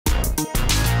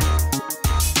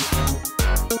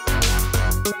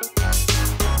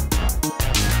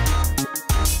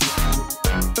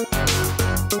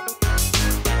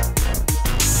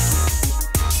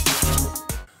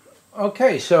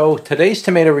Okay, so today's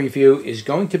tomato review is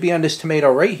going to be on this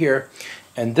tomato right here,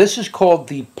 and this is called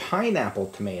the pineapple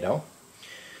tomato.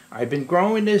 I've been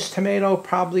growing this tomato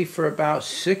probably for about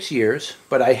 6 years,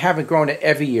 but I haven't grown it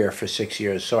every year for 6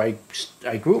 years. So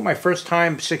I grew it my first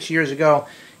time 6 years ago,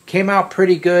 came out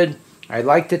pretty good. I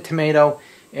liked the tomato,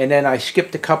 and then I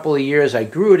skipped a couple of years. I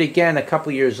grew it again a couple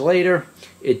of years later.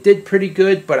 It did pretty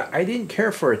good, but I didn't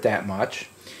care for it that much.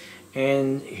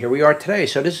 And here we are today.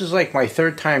 So this is like my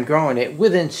third time growing it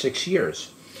within 6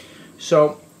 years.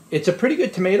 So it's a pretty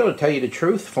good tomato, to tell you the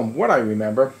truth, from what I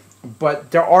remember.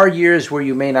 But there are years where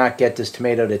you may not get this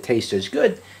tomato to taste as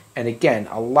good. And again,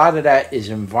 a lot of that is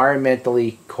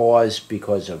environmentally caused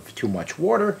because of too much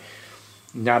water,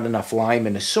 not enough lime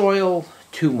in the soil,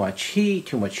 too much heat,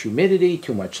 too much humidity,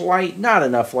 too much light, not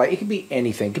enough light. It could be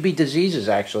anything. It could be diseases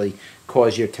actually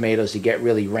cause your tomatoes to get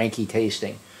really ranky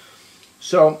tasting.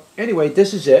 So anyway,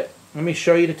 this is it. Let me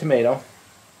show you the tomato.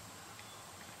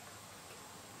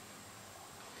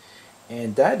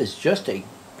 And that is just a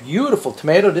beautiful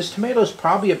tomato. This tomato is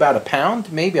probably about a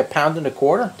pound, maybe a pound and a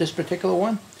quarter, this particular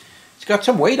one. It's got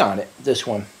some weight on it, this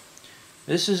one.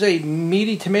 This is a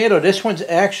meaty tomato. This one's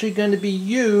actually going to be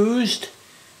used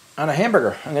on a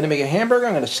hamburger. I'm going to make a hamburger.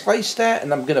 I'm going to slice that,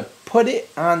 and I'm going to put it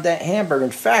on that hamburger.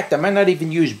 In fact, I might not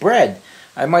even use bread.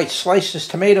 I might slice this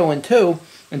tomato in two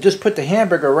and just put the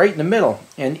hamburger right in the middle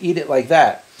and eat it like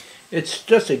that. It's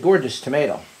just a gorgeous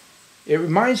tomato. It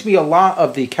reminds me a lot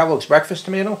of the Kellogg's breakfast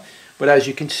tomato, but as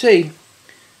you can see,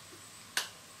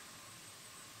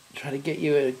 try to get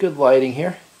you a good lighting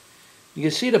here. You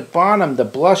can see the bottom, the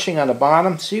blushing on the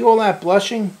bottom. See all that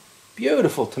blushing?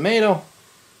 Beautiful tomato.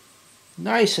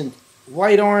 Nice and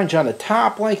light orange on the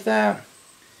top like that.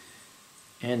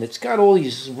 And it's got all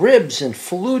these ribs and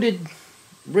fluted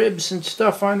ribs and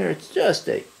stuff on there. It's just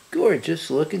a gorgeous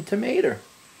looking tomato.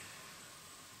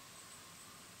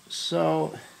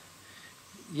 So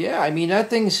yeah, I mean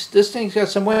this thing's got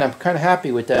some weight. I'm kind of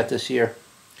happy with that this year.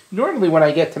 Normally when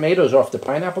I get tomatoes off the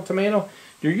pineapple tomato,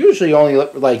 they're usually only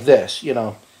like this, you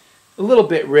know, a little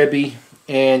bit ribby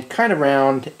and kind of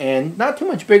round and not too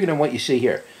much bigger than what you see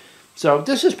here. So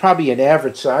this is probably an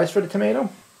average size for the tomato.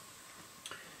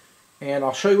 And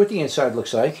I'll show you what the inside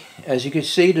looks like. As you can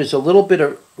see, there's a little bit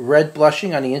of red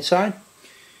blushing on the inside.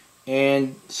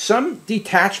 And some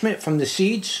detachment from the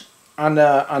seeds on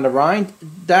the rind.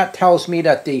 That tells me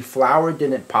that the flower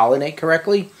didn't pollinate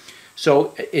correctly.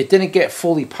 So it didn't get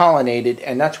fully pollinated,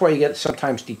 and that's why you get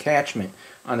sometimes detachment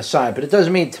on the side. But it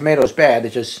doesn't mean the tomato's bad.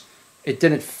 It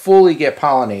didn't fully get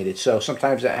pollinated. So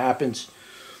sometimes that happens.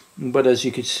 But as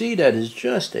you can see, that is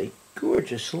just a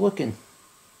gorgeous looking.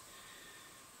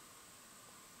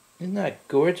 Isn't that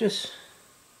gorgeous?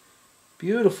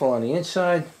 Beautiful on the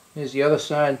inside. Here's the other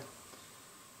side.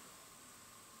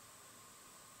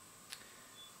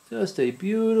 Just a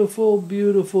beautiful,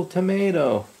 beautiful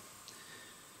tomato.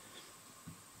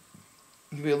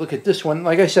 If you look at this one,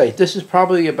 like I say, this is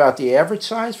probably about the average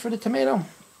size for the tomato.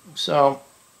 So,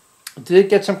 did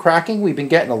get some cracking. We've been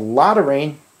getting a lot of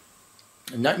rain.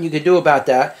 Nothing you can do about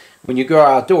that when you grow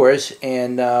outdoors,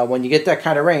 and when you get that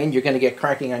kind of rain, you're going to get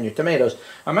cracking on your tomatoes.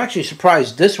 I'm actually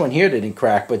surprised this one here didn't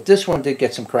crack, but this one did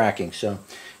get some cracking. So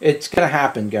it's going to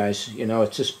happen, guys. You know,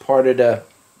 it's just part of the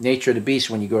nature of the beast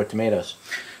when you grow tomatoes.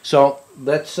 So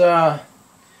let's cut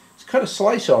a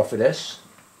slice off of this.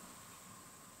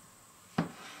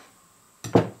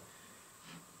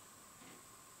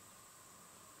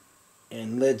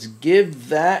 And let's give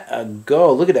that a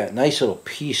go. Look at that nice little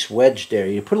piece wedged there.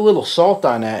 You put a little salt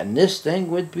on that, and this thing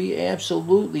would be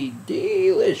absolutely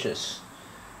delicious.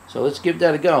 So let's give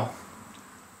that a go.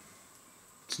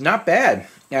 It's not bad,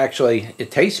 actually.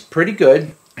 It tastes pretty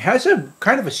good. It has a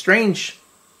kind of a strange,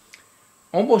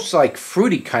 almost like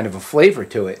fruity kind of a flavor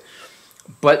to it.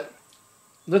 But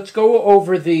let's go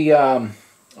over the,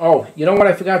 oh, you know what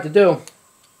I forgot to do?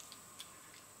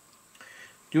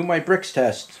 Do my bricks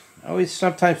test. I always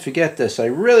sometimes forget this. I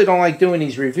really don't like doing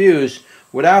these reviews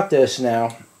without this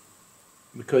now,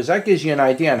 because that gives you an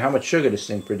idea on how much sugar this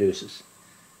thing produces.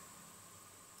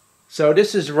 So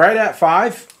this is right at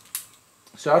 5.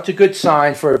 So that's a good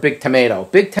sign for a big tomato.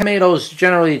 Big tomatoes,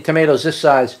 generally tomatoes this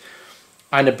size,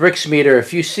 on the bricks meter,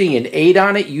 if you see an 8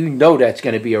 on it, you know that's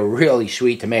going to be a really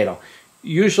sweet tomato.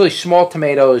 Usually small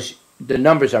tomatoes, the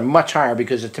numbers are much higher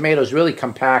because the tomato is really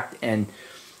compact, and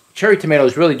cherry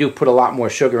tomatoes really do put a lot more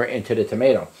sugar into the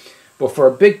tomato. But for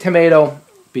a big tomato,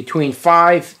 between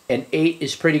 5 and 8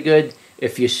 is pretty good.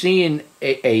 If you're seeing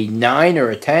a 9 or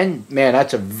a 10, man,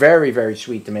 that's a very, very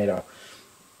sweet tomato.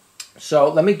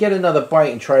 So let me get another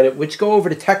bite and try it. Let's go over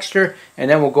the texture, and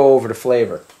then we'll go over the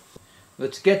flavor.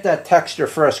 Let's get that texture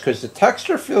first, because the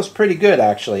texture feels pretty good,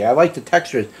 actually. I like the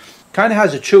texture. It kind of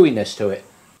has a chewiness to it.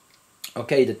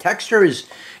 Okay, the texture is,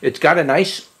 it's got a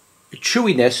nice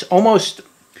chewiness, almost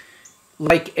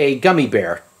like a gummy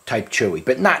bear type chewy,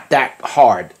 but not that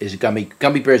hard as gummy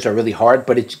bears are really hard,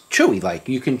 but it's chewy. Like,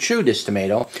 you can chew this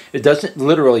tomato. It doesn't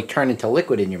literally turn into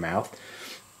liquid in your mouth,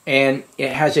 and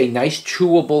it has a nice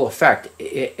chewable effect.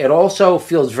 It also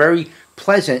feels very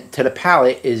pleasant to the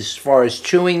palate as far as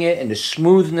chewing it and the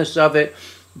smoothness of it.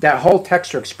 That whole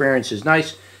texture experience is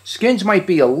nice. Skins might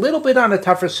be a little bit on the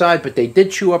tougher side, but they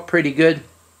did chew up pretty good.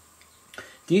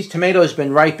 These tomatoes have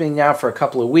been ripening now for a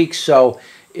couple of weeks, so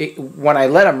when I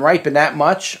let them ripen that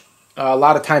much, a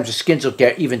lot of times the skins will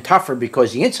get even tougher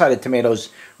because the inside of the tomato is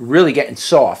really getting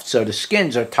soft. So the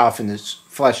skins are tough and the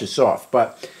flesh is soft.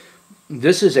 But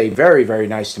this is a very, very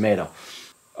nice tomato.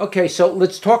 Okay, so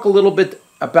let's talk a little bit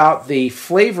about the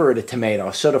flavor of the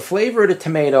tomato. So the flavor of the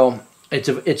tomato,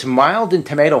 it's mild in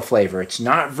tomato flavor. It's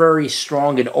not very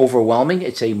strong and overwhelming.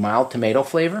 It's a mild tomato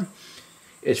flavor.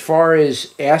 As far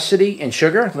as acidity and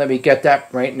sugar, let me get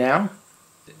that right now.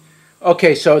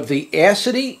 Okay, so the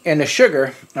acidity and the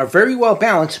sugar are very well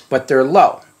balanced, but they're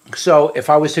low. So if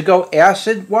I was to go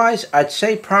acid-wise, I'd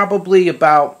say probably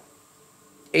about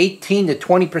 18 to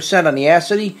 20% on the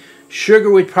acidity.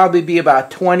 Sugar would probably be about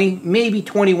 20, maybe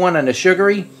 21 on the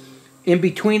sugary. In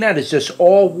between that is just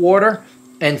all water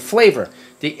and flavor.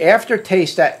 The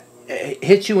aftertaste that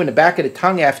hits you in the back of the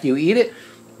tongue after you eat it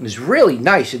is really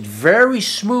nice. It's very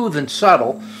smooth and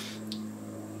subtle.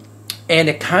 And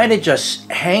it kind of just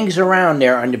hangs around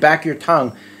there on the back of your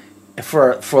tongue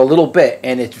for a little bit.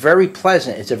 And it's very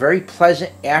pleasant. It's a very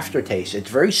pleasant aftertaste. It's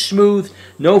very smooth.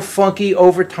 No funky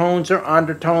overtones or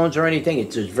undertones or anything.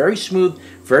 It's just very smooth.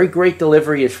 Very great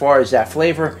delivery as far as that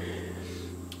flavor.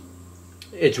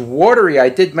 It's watery. I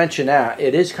did mention that.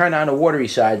 It is kind of on the watery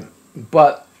side.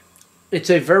 But it's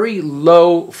a very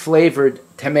low flavored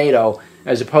tomato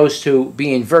as opposed to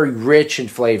being very rich in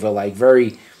flavor. Like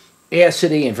very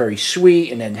acidy and very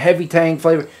sweet and then heavy tang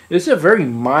flavor. This is a very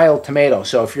mild tomato.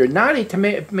 So if you're not a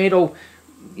tomato,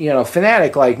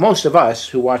 fanatic like most of us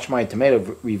who watch my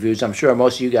tomato reviews, I'm sure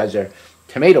most of you guys are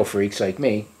tomato freaks like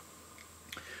me.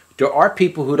 There are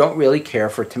people who don't really care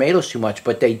for tomatoes too much,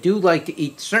 but they do like to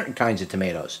eat certain kinds of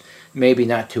tomatoes. Maybe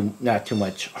not too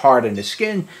much hard on the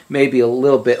skin, maybe a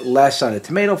little bit less on the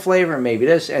tomato flavor, maybe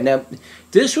this. And then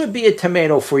this would be a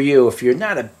tomato for you if you're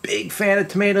not a big fan of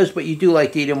tomatoes, but you do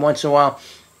like to eat them once in a while.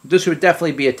 This would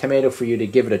definitely be a tomato for you to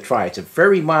give it a try. It's a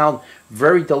very mild,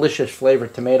 very delicious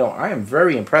flavored tomato. I am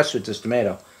very impressed with this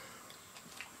tomato.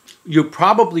 You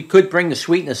probably could bring the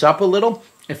sweetness up a little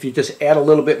if you just add a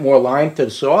little bit more lime to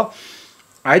the soil.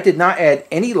 I did not add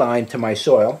any lime to my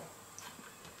soil.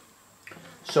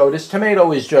 So this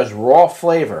tomato is just raw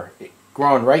flavor,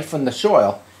 grown right from the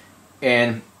soil,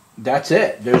 and that's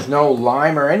it. There's no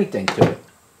lime or anything to it.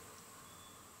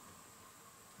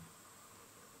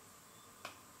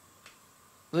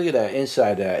 Look at that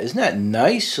inside. Isn't that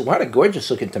nice? What a gorgeous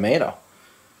looking tomato.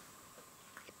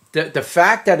 The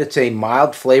fact that it's a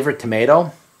mild flavored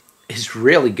tomato is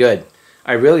really good.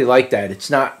 I really like that.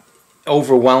 It's not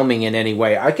overwhelming in any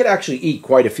way. I could actually eat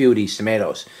quite a few of these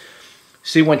tomatoes.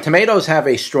 See, when tomatoes have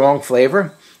a strong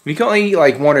flavor, you can only eat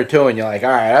like one or two and you're like, all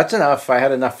right, that's enough. I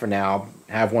had enough for now. I'll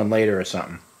have one later or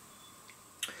something.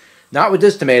 Not with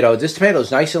this tomato. This tomato is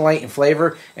nice and light in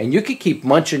flavor, and you can keep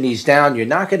munching these down. You're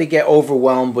not going to get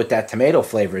overwhelmed with that tomato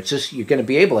flavor. It's just you're going to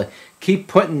be able to keep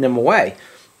putting them away.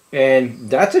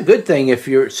 And that's a good thing if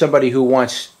you're somebody who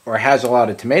wants or has a lot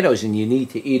of tomatoes and you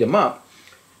need to eat them up.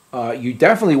 You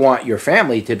definitely want your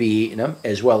family to be eating them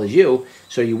as well as you.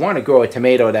 So you want to grow a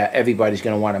tomato that everybody's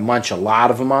going to want to munch a lot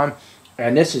of them on.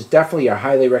 And this is definitely a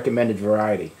highly recommended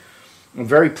variety. I'm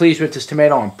very pleased with this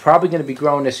tomato. I'm probably going to be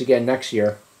growing this again next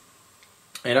year.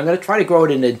 And I'm going to try to grow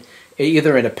it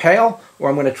either in a pail or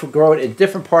I'm going to grow it in a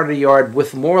different part of the yard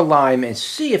with more lime and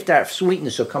see if that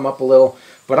sweetness will come up a little.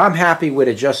 But I'm happy with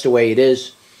it just the way it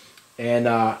is. And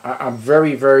I'm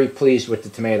very, very pleased with the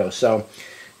tomato. So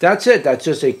that's it. That's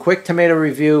just a quick tomato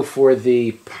review for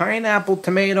the pineapple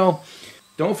tomato.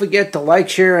 Don't forget to like,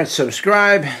 share, and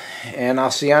subscribe. And I'll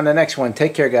see you on the next one.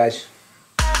 Take care, guys.